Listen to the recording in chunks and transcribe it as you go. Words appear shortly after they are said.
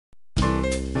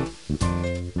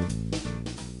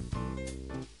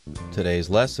Today's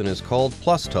lesson is called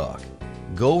Plus Talk,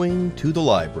 Going to the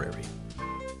Library.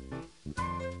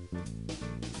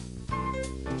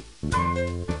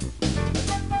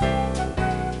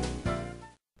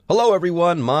 Hello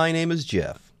everyone, my name is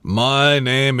Jeff. My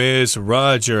name is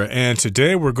Roger, and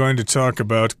today we're going to talk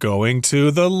about going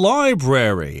to the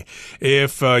library.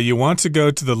 If you want to go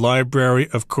to the library,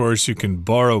 of course, you can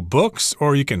borrow books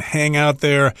or you can hang out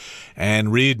there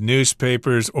and read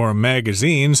newspapers or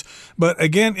magazines. But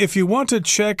again, if you want to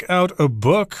check out a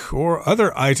book or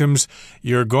other items,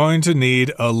 you're going to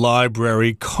need a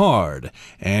library card.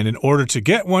 And in order to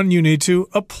get one, you need to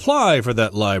apply for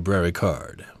that library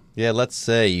card. Yeah, let's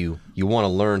say you want to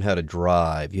learn how to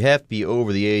drive. You have to be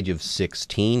over the age of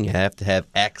 16. You have to have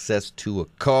access to a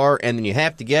car, and then you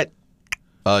have to get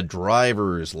a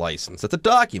driver's license. That's a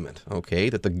document, okay,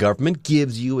 that the government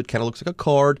gives you. It kind of looks like a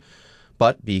card,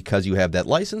 but because you have that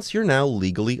license, you're now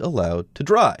legally allowed to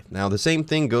drive. Now, the same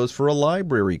thing goes for a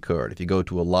library card. If you go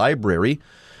to a library,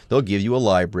 they'll give you a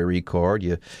library card.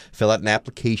 You fill out an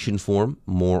application form,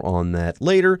 more on that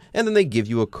later, and then they give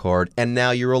you a card, and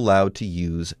now you're allowed to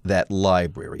use that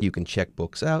library. You can check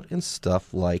books out and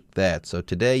stuff like that. So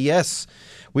today, yes,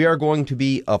 we are going to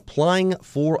be applying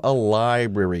for a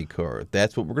library card.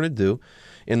 That's what we're going to do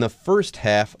in the first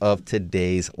half of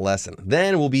today's lesson.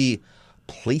 Then we'll be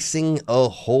placing a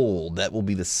hold. That will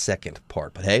be the second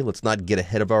part. But hey, let's not get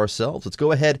ahead of ourselves. Let's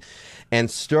go ahead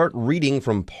and start reading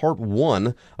from part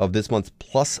 1 of this month's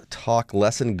Plus Talk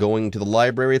lesson, Going to the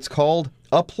Library. It's called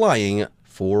Applying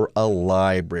for a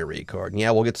Library Card. And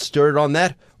yeah, we'll get started on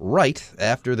that right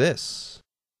after this.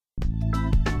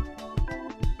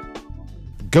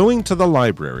 Going to the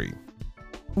library.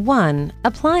 1.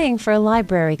 Applying for a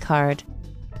library card.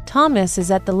 Thomas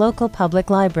is at the local public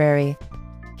library.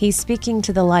 He's speaking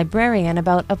to the librarian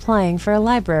about applying for a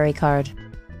library card.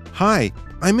 Hi,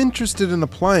 I'm interested in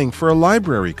applying for a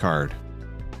library card.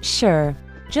 Sure,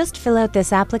 just fill out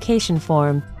this application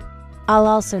form. I'll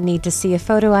also need to see a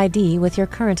photo ID with your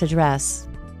current address.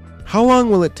 How long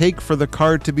will it take for the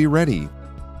card to be ready?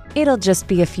 It'll just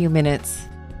be a few minutes.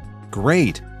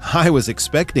 Great, I was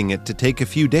expecting it to take a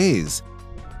few days.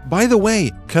 By the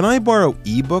way, can I borrow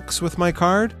ebooks with my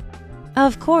card?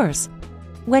 Of course.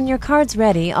 When your card's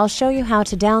ready, I'll show you how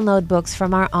to download books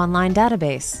from our online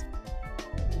database.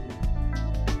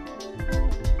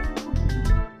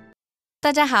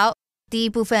 大家好，第一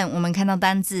部分我们看到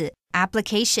单字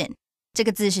application 这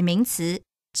个字是名词，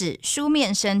指书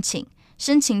面申请、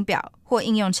申请表或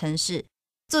应用程式，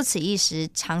做此意时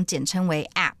常简称为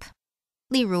app。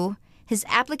例如 His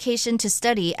application to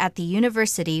study at the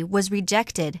university was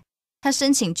rejected. 他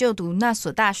申请就读那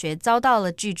所大学遭到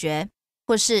了拒绝，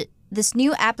或是This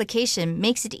new application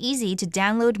makes it easy to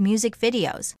download music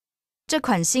videos. 这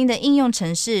款新的应用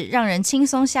程式让人轻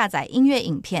松下载音乐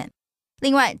影片。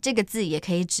另外，这个字也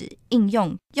可以指应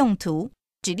用、用途。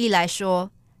举例来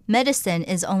说 ，Medicine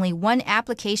is only one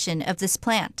application of this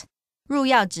plant. 入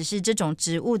药只是这种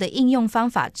植物的应用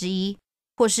方法之一。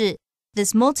或是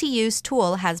This multi-use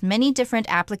tool has many different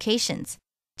applications.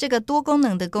 这个多功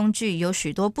能的工具有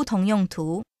许多不同用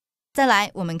途。再来，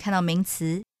我们看到名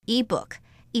词 ebook。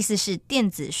意思是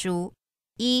电子书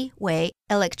 ，E 为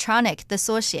electronic 的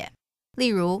缩写。例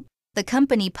如 ，The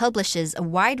company publishes a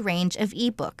wide range of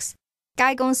ebooks.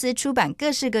 该公司出版各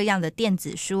式各样的电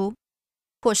子书。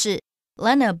或是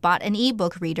Lena bought an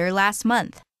ebook reader last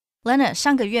month. Lena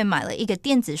上个月买了一个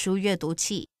电子书阅读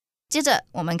器。接着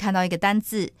我们看到一个单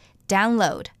字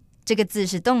download， 这个字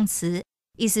是动词，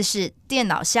意思是电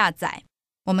脑下载。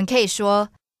我们可以说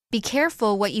Be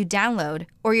careful what you download,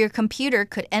 or your computer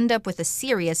could end up with a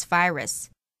serious virus.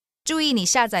 注意你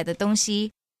下载的东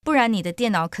西，不然你的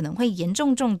电脑可能会严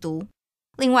重中毒。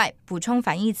另外，补充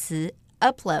反义词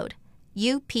upload,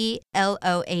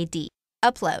 U-P-L-O-A-D,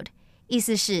 upload, 意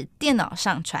思是电脑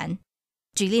上传。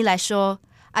举例来说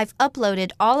I've uploaded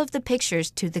all of the pictures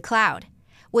to the cloud.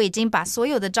 我已经把所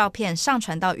有的照片上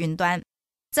传到云端。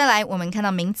再来，我们看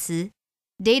到名词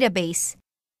database,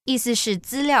 意思是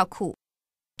资料库。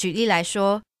举例来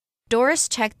说 Doris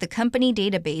checked the company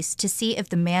database to see if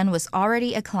the man was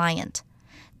already a client.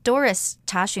 Doris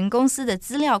查询公司的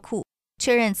资料库，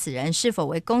确认此人是否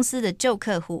为公司的旧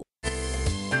客户。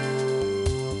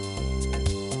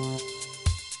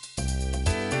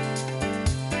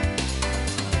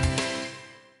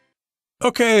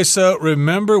Okay, so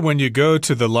remember when you go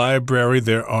to the library,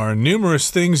 there are numerous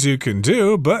things you can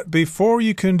do, but before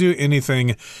you can do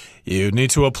anything, You need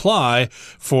to apply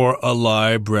for a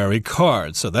library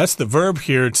card. So that's the verb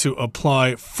here, to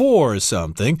apply for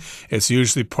something. It's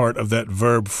usually part of that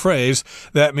verb phrase.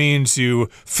 That means you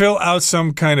fill out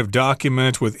some kind of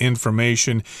document with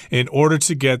information in order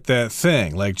to get that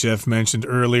thing. Like Jeff mentioned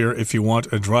earlier, if you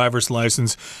want a driver's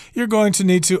license, you're going to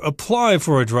need to apply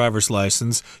for a driver's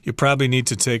license. You probably need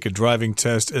to take a driving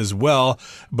test as well.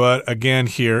 But again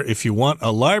here, if you want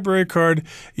a library card,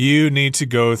 you need to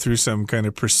go through some kind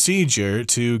of procedure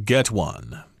to get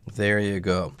one. There you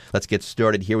go. Let's get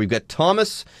started here. We've got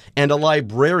Thomas and a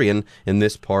librarian in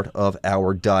this part of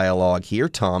our dialogue here.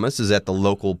 Thomas is at the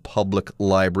local public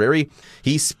library.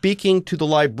 He's speaking to the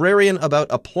librarian about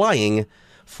applying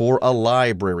for a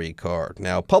library card.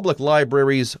 Now, public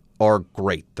libraries are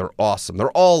great. They're awesome.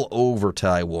 They're all over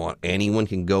Taiwan. Anyone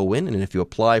can go in, and if you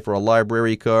apply for a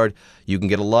library card, you can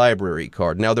get a library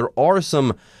card. Now, there are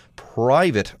some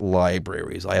private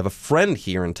libraries. I have a friend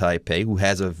here in Taipei who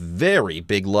has a very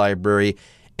big library,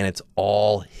 and it's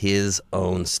all his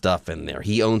own stuff in there.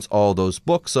 He owns all those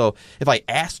books, so if I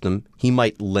asked him, he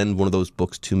might lend one of those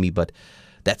books to me, but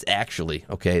that's actually,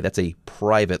 that's a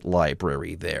private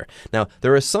library there. Now,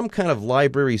 there are some kind of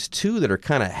libraries, too, that are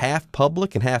kind of half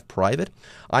public and half private.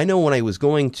 I know when I was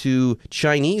going to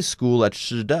Chinese school at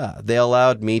Shida, they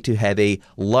allowed me to have a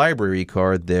library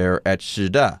card there at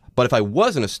Shida. But if I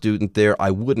wasn't a student there,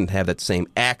 I wouldn't have that same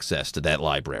access to that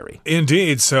library.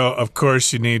 Indeed. So, of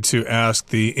course, you need to ask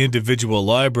the individual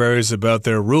libraries about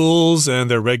their rules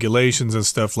and their regulations and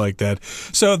stuff like that.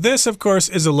 So this, of course,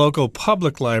 is a local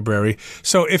public library.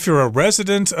 So if you're a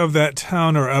resident of that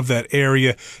town or of that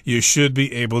area, you should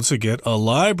be able to get a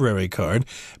library card.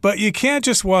 But you can't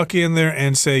just walk in there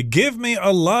and say, give me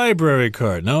a library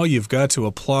card. No, you've got to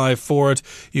apply for it.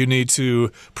 You need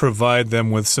to provide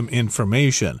them with some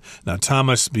information. Now,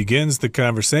 Thomas begins the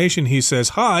conversation. He says,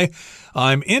 "Hi,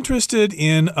 I'm interested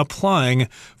in applying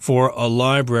for a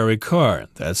library card."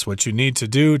 That's what you need to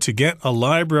do. To get a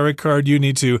library card, you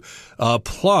need to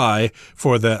apply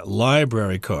for that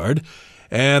library card.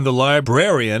 And the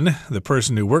librarian, the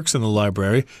person who works in the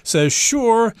library, says,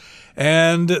 "Sure."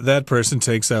 And that person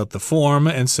takes out the form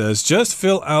and says, just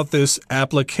fill out this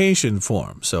application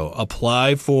form. So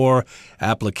apply for,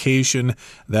 application,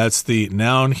 that's the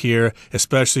noun here,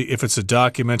 especially if it's a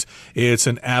document. It's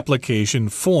an application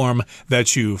form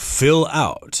that you fill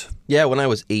out. Yeah, when I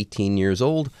was 18 years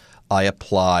old, I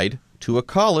applied to a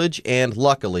college, and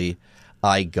luckily,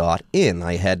 I got in.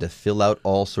 I had to fill out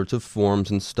all sorts of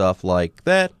forms and stuff like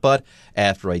that, but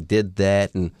after I did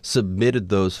that and submitted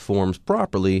those forms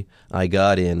properly, I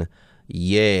got in.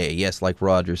 Yay. Yes, like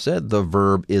Roger said, the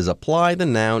verb is apply, the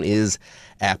noun is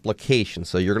application.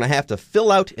 So you're going to have to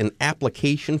fill out an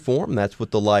application form. That's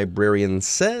what the librarian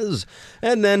says.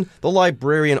 And then the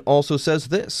librarian also says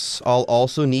this: I'll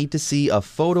also need to see a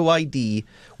photo ID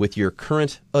with your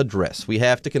current address. We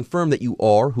have to confirm that you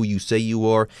are who you say you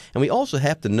are, and we also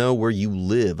have to know where you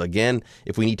live. Again,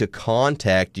 if we need to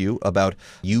contact you about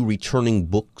you returning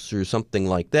books or something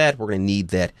like that, we're going to need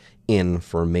that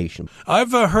information.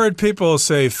 I've heard people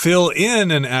say fill in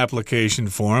an application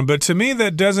form, but to me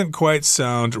that doesn't quite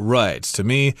sound right. To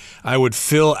me, I would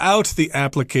fill out the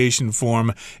application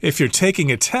form. If you're taking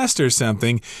a test or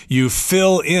something, you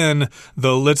fill in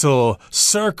the little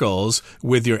circles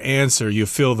with your answer. You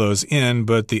fill those in,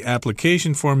 but the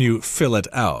application form, you fill it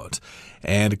out.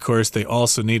 And, of course, they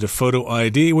also need a photo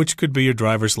ID, which could be your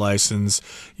driver's license,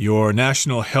 your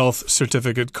national health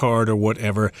certificate card, or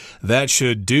whatever. That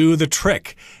should do the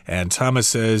trick. And Thomas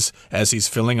says, as he's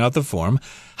filling out the form,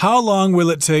 how long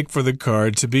will it take for the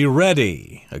card to be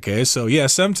ready? Okay, so yeah,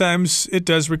 sometimes it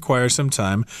does require some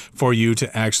time for you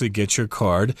to actually get your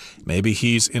card. Maybe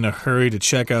he's in a hurry to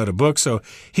check out a book, so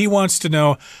he wants to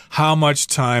know how much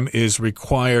time is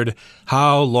required.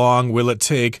 How long will it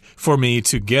take for me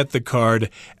to get the card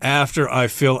after I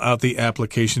fill out the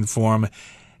application form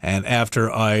and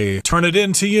after I turn it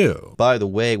in to you? By the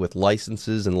way, with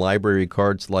licenses and library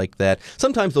cards like that,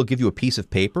 sometimes they'll give you a piece of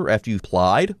paper after you've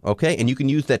applied, okay? And you can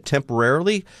use that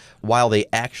temporarily while they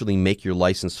actually make your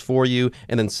license for you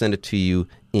and then send it to you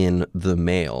in the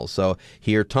mail. So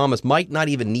here, Thomas might not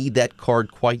even need that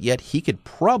card quite yet. He could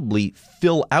probably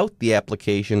fill out the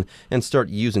application and start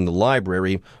using the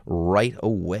library right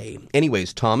away.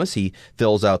 Anyways, Thomas, he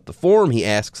fills out the form, he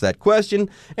asks that question,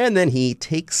 and then he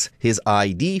takes his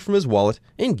ID from his wallet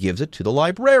and gives it to the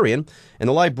librarian. And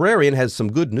the librarian has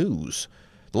some good news.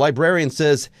 The librarian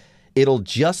says it'll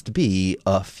just be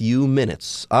a few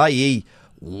minutes, i.e.,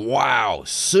 wow,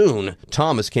 soon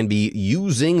Thomas can be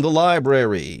using the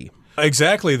library.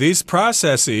 Exactly. These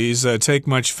processes take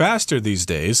much faster these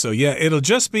days. So, yeah, it'll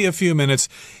just be a few minutes.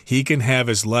 He can have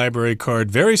his library card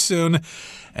very soon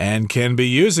and can be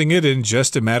using it in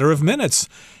just a matter of minutes.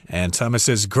 And Thomas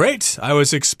says, great, I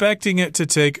was expecting it to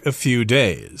take a few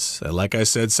days. Like I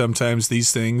said, sometimes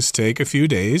these things take a few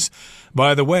days.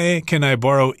 By the way, can I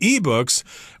borrow ebooks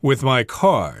with my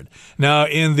card? Now,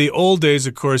 in the old days,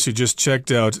 of course, you just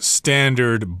checked out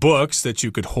standard books that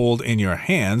you could hold in your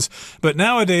hands. But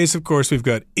nowadays, of course, we've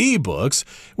got ebooks,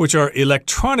 which are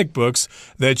electronic books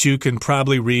that you can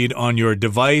probably read on your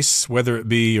device, whether it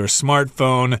be your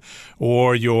smartphone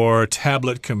or your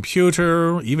tablet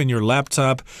computer, even your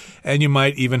laptop. And you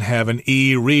might even have an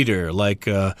e-reader like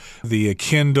the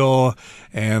Kindle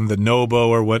and the Nobo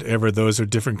or whatever. Those are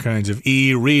different kinds of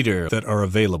e-reader that are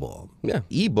available. Yeah,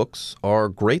 ebooks are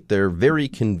great. They're very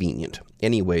convenient.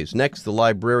 Anyways, next the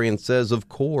librarian says, of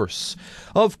course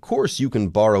you can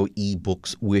borrow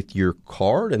ebooks with your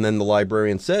card. And then the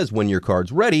librarian says, when your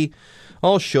card's ready,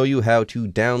 I'll show you how to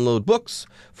download books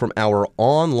from our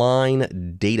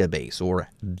online database or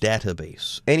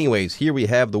database. Anyways, here we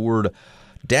have the word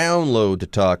download to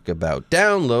talk about.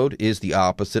 Download is the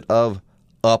opposite of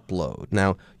upload.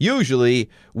 Now,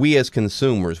 usually we as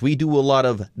consumers, we do a lot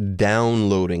of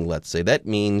downloading, let's say. That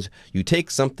means you take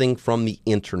something from the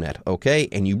internet, okay?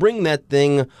 And you bring that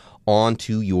thing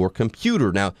onto your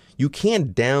computer. Now, you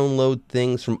can download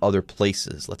things from other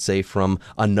places, let's say from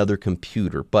another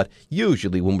computer. But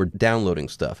usually when we're downloading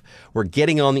stuff, we're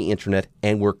getting on the internet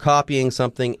and we're copying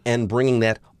something and bringing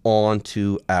that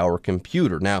onto our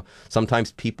computer. Now,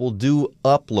 sometimes people do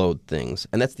upload things,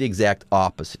 and that's the exact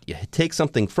opposite. You take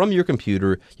something from your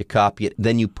computer, you copy it,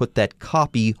 then you put that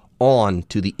copy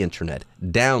onto the internet.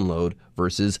 Download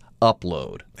versus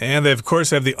upload. And they, of course,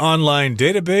 have the online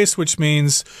database, which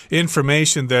means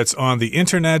information that's on the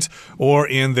internet or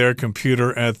in their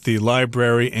computer at the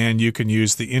library, and you can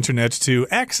use the internet to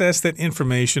access that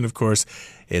information. Of course,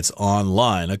 it's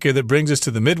online. Okay, that brings us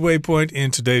to the midway point in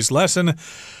today's lesson.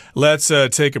 Let's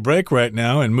take a break right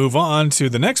now and move on to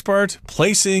the next part,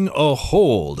 placing a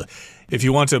hold, if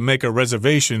you want to make a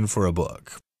reservation for a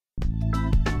book.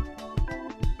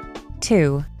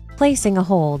 2. Placing a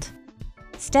hold.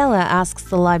 Stella asks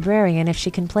the librarian if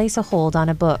she can place a hold on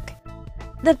a book.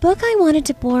 The book I wanted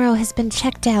to borrow has been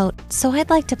checked out, so I'd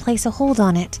like to place a hold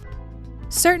on it.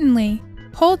 Certainly.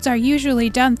 Holds are usually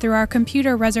done through our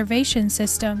computer reservation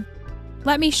system.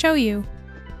 Let me show you.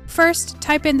 First,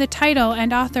 type in the title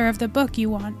and author of the book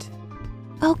you want.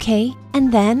 Okay,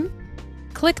 and then?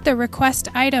 Click the Request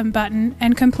Item button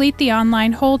and complete the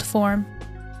online hold form.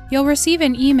 You'll receive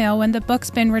an email when the book's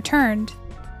been returned.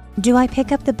 Do I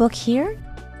pick up the book here?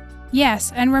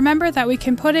 Yes, and remember that we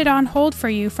can put it on hold for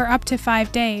you for up to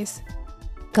 5 days.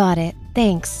 Got it.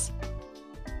 Thanks.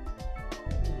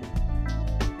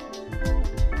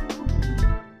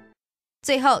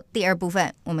 最后第二部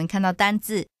分，我们看到单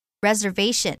字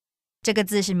reservation 这个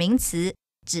字是名词，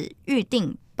指预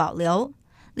定、保留。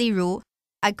例如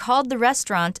I called the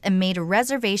restaurant and made a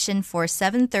reservation for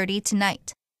 7:30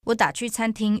 tonight. 我打去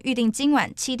餐厅预定今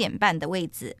晚7点半的位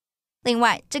子。另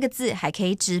外，这个字还可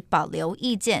以指保留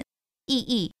意见、异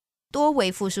议，多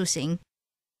为复数型。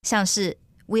像是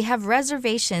We have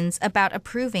reservations about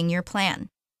approving your plan.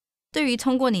 对于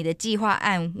通过你的计划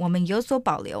案，我们有所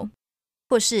保留。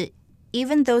或是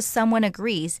Even though someone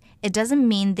agrees, it doesn't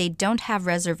mean they don't have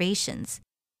reservations.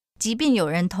 即便有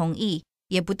人同意，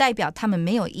也不代表他们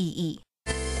没有异议。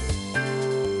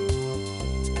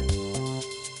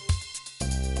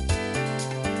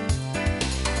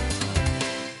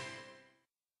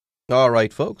All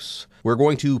right, folks, we're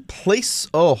going to place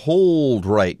a hold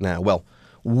right now. Well,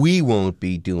 we won't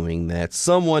be doing that.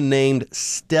 Someone named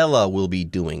Stella will be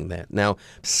doing that. Now,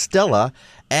 Stella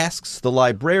asks the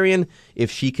librarian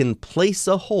if she can place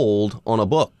a hold on a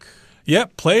book.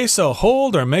 Yep, place a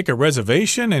hold or make a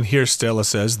reservation. And here Stella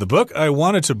says, the book I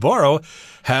wanted to borrow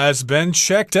has been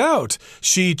checked out.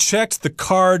 She checked the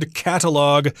card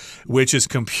catalog, which is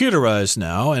computerized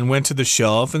now, and went to the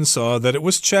shelf and saw that it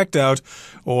was checked out.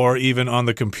 Or even on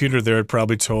the computer there, it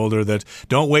probably told her that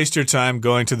don't waste your time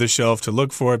going to the shelf to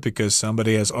look for it because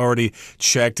somebody has already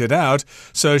checked it out.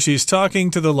 So she's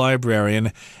talking to the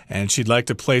librarian, and she'd like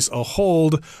to place a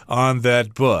hold on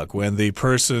that book. When the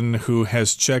person who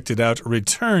has checked it out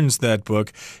returns that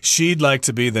book, she'd like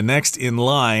to be the next in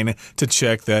line to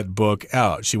check that book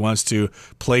out. She wants to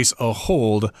place a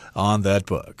hold on that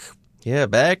book. Yeah,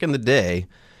 back in the day,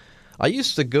 I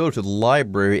used to go to the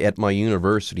library at my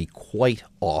university quite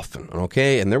often,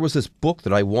 okay? And there was this book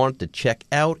that I wanted to check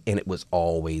out, and it was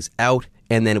always out,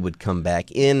 and then it would come back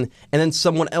in, and then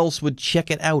someone else would check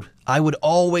it out. I would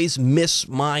always miss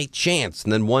my chance.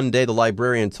 And then one day the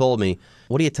librarian told me,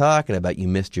 what are you talking about? You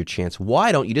missed your chance.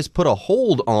 Why don't you just put a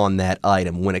hold on that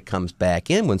item when it comes back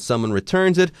in? When someone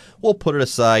returns it, we'll put it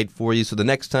aside for you. So the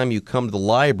next time you come to the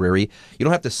library, you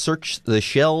don't have to search the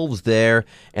shelves there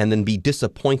and then be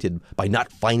disappointed by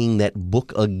not finding that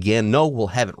book again. No, we'll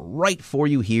have it right for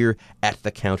you here at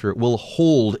the counter. We'll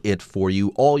hold it for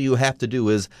you. All you have to do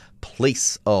is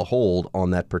place a hold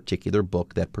on that particular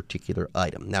book, that particular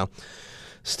item. Now,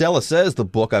 Stella says the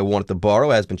book I wanted to borrow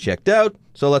has been checked out,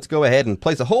 so let's go ahead and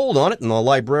place a hold on it. And the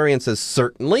librarian says,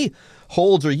 certainly.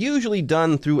 Holds are usually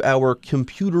done through our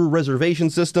computer reservation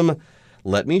system.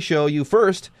 Let me show you.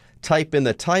 First, type in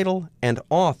the title and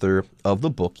author of the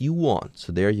book you want.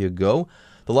 So there you go.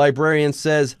 The librarian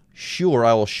says, sure,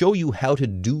 I will show you how to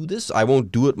do this. I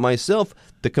won't do it myself.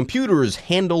 The computers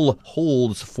handle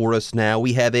holds for us now.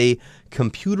 We have a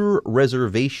computer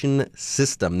reservation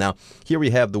system. Now, here we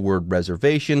have the word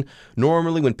reservation.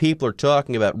 Normally, when people are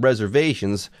talking about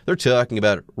reservations, they're talking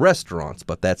about restaurants,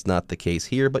 but that's not the case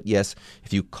here. But yes,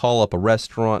 if you call up a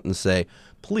restaurant and say,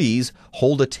 please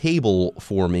hold a table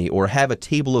for me or have a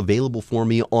table available for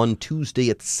me on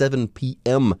Tuesday at 7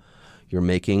 p.m., you're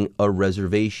making a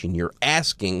reservation. You're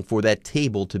asking for that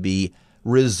table to be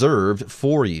reserved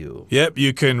for you. Yep,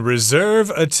 you can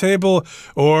reserve a table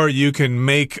or you can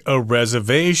make a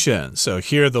reservation. So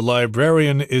here the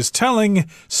librarian is telling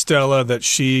Stella that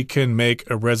she can make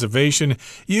a reservation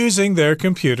using their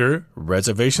computer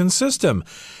reservation system.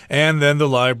 And then the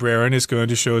librarian is going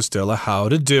to show Stella how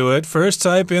to do it. First,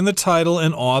 type in the title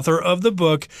and author of the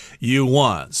book you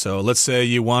want. So let's say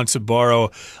you want to borrow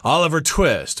Oliver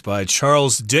Twist by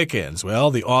Charles Dickens.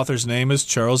 Well, the author's name is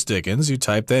Charles Dickens. You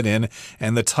type that in,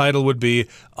 and the title would be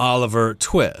Oliver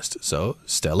Twist. So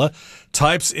Stella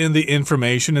types in the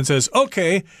information and says,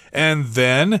 okay, and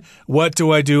then what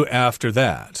do I do after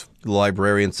that? The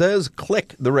librarian says,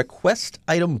 click the request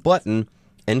item button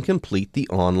and complete the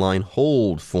online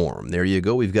hold form. There you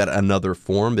go. We've got another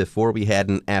form. Before we had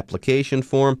an application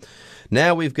form.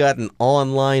 Now we've got an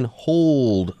online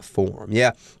hold form.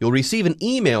 Yeah, you'll receive an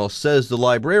email, says the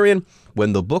librarian,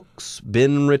 when the book's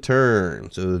been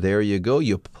returned. So there you go.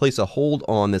 You place a hold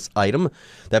on this item.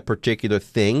 That particular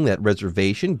thing, that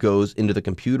reservation, goes into the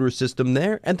computer system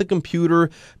there, and the computer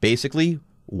basically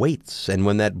waits. And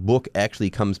when that book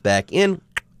actually comes back in,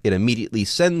 it immediately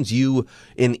sends you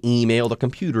an email. The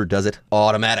computer does it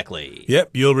automatically.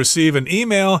 Yep, you'll receive an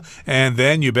email, and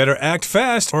then you better act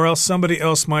fast, or else somebody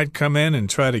else might come in and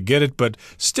try to get it. But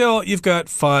still, you've got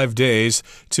 5 days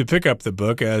to pick up the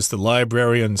book, as the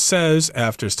librarian says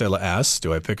after Stella asks,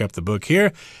 do I pick up the book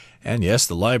here? And yes,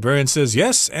 the librarian says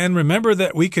yes, and remember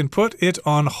that we can put it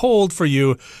on hold for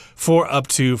you for up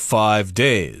to 5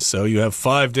 days. So you have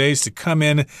 5 days to come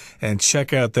in and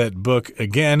check out that book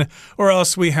again, or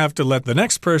else we have to let the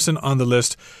next person on the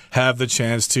list have the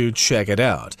chance to check it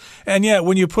out. And yet,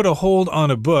 when you put a hold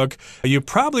on a book, you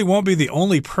probably won't be the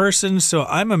only person, so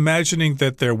I'm imagining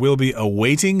that there will be a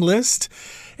waiting list.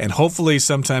 And hopefully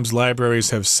sometimes libraries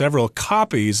have several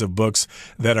copies of books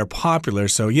that are popular.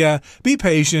 So yeah, be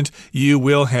patient. You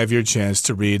will have your chance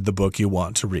to read the book you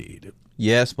want to read.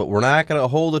 Yes, but we're not going to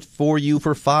hold it for you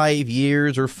for 5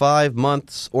 years or 5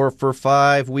 months or for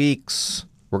 5 weeks.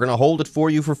 We're going to hold it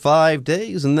for you for 5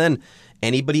 days, and then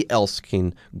anybody else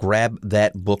can grab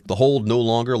that book. The hold no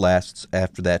longer lasts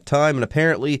after that time. And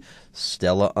apparently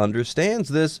Stella understands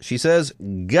this. She says,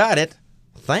 got it.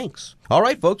 Thanks. All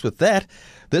right, folks, with that,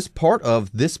 this part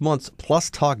of this month's Plus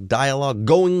Talk dialogue,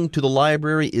 Going to the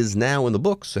Library, is now in the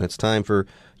books, and it's time for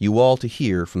you all to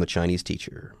hear from the Chinese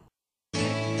teacher.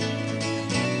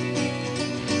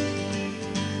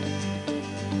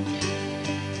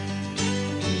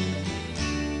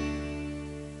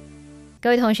 各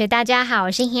位同学大家好，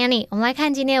我是 Hanny。 我们来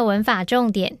看今天的文法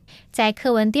重点。在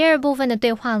课文第2部分的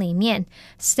对话里面，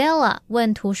 Stella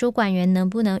问图书馆员能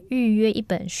不能预约一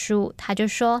本书，他就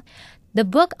说，The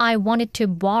book I wanted to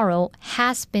borrow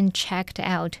has been checked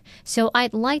out, so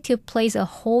I'd like to place a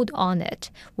hold on it.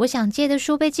 我想借的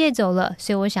书被借走了，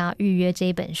所以我想要预约这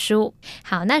一本书。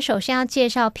好，那首先要介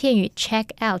绍片语 check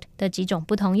out 的几种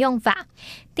不同用法。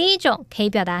第一种可以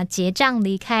表达结账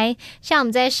离开，像我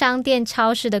们在商店、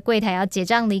超市的柜台要结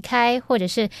账离开，或者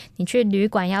是你去旅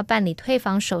馆要办理退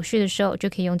房手续的时候，就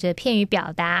可以用这个片语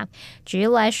表达。举例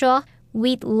来说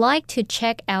，We'd like to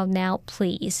check out now,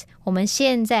 please. 我们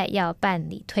现在要办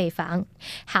理退房。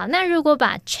好，那如果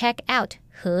把 check out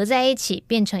合在一起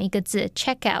变成一个字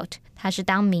check out，它是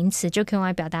当名词，就可以用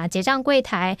来表达结账柜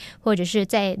台，或者是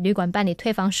在旅馆办理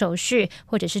退房手续，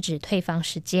或者是指退房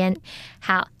时间。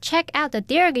好 check out 的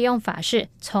第二个用法是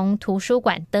从图书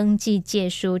馆登记借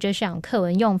书，这是种课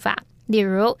文用法。例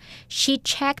如 She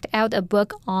checked out a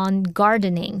book on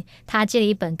gardening. 她借了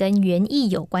一本跟园艺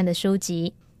有关的书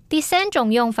籍。第三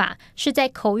种用法是在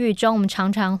口语中，我们常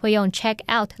常会用 check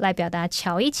out 来表达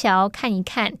瞧一瞧、看一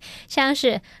看，像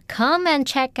是 Come and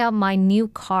check out my new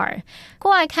car.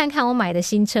 过来看看我买的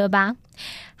新车吧。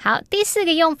好，第四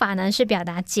个用法呢是表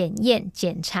达检验、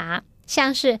检查。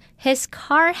像是 His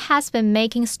car has been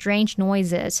making strange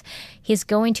noises. He's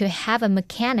going to have a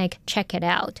mechanic check it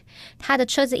out. 他的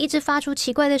车子一直发出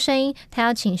奇怪的声音，他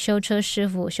要请修车师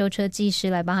傅、修车技师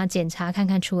来帮他检查，看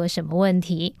看出了什么问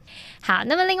题。好，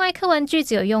那么另外课文句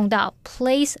子有用到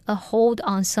place a hold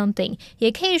on something， 也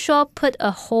可以说 put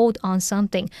a hold on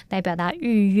something 来表达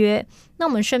预约。那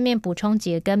我们顺便补充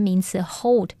几个跟名词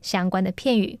hold 相关的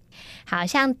片语。好，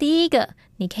像第一个，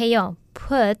你可以用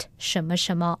put 什么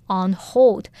什么 on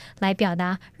hold 来表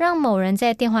达让某人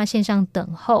在电话线上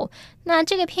等候。那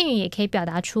这个片语也可以表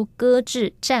达出搁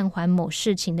置、暂缓某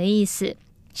事情的意思。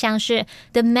像是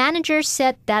The manager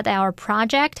said that our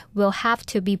project will have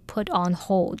to be put on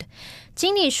hold.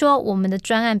 经理说我们的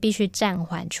专案必须暂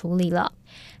缓处理了。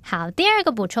好，第二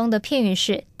个补充的片语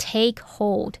是 take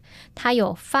hold， 它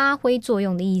有发挥作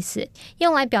用的意思，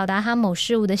用来表达它某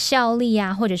事物的效力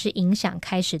啊，或者是影响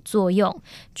开始作用。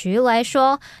举例来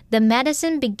说 The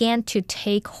medicine began to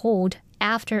take hold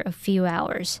after a few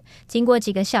hours. 经过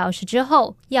几个小时之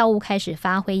后，药物开始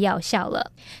发挥药效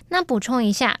了。那补充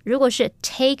一下，如果是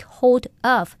take hold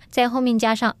of 在后面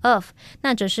加上 of，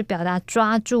 那则是表达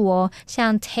抓住哦，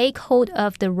像 take hold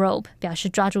of the rope 表示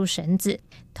抓住绳子。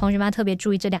同学们要特别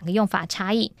注意这两个用法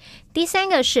差异。第三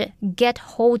个是 get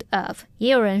hold of，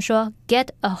 也有人说 get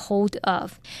a hold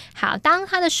of。 好，当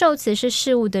它的受词是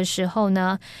事物的时候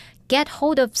呢， get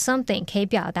hold of something 可以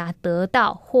表达得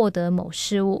到、获得某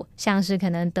事物，像是可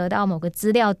能得到某个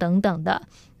资料等等的。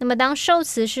那么当受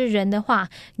词是人的话，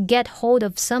 get hold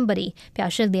of somebody 表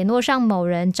示联络上某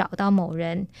人、找到某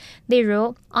人。例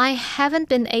如 I haven't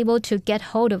been able to get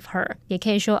hold of her， 也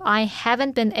可以说 I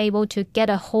haven't been able to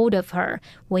get a hold of her，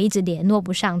 我一直联络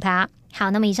不上她。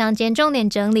好，那么以上今天重点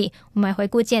整理，我们来回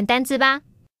顾今天单字吧。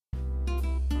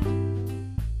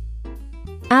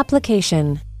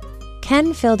 Application.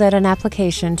 Ken filled out an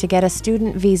application to get a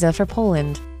student visa for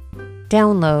Poland.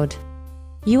 Download.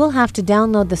 You will have to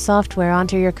download the software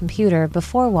onto your computer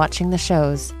before watching the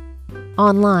shows.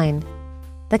 Online.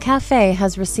 The cafe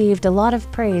has received a lot of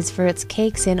praise for its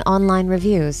cakes in online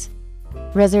reviews.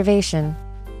 Reservation.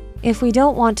 If we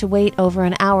don't want to wait over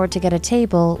an hour to get a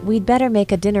table, we'd better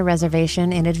make a dinner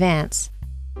reservation in advance.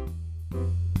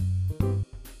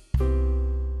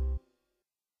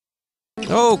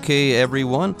 Okay,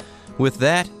 everyone. With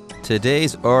that,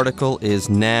 today's article is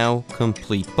now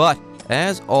complete. But,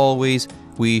 as always,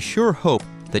 we sure hope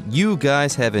that you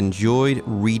guys have enjoyed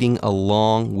reading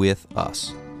along with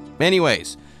us.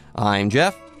 Anyways, I'm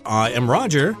Jeff. I am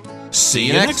Roger. See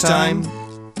you next time.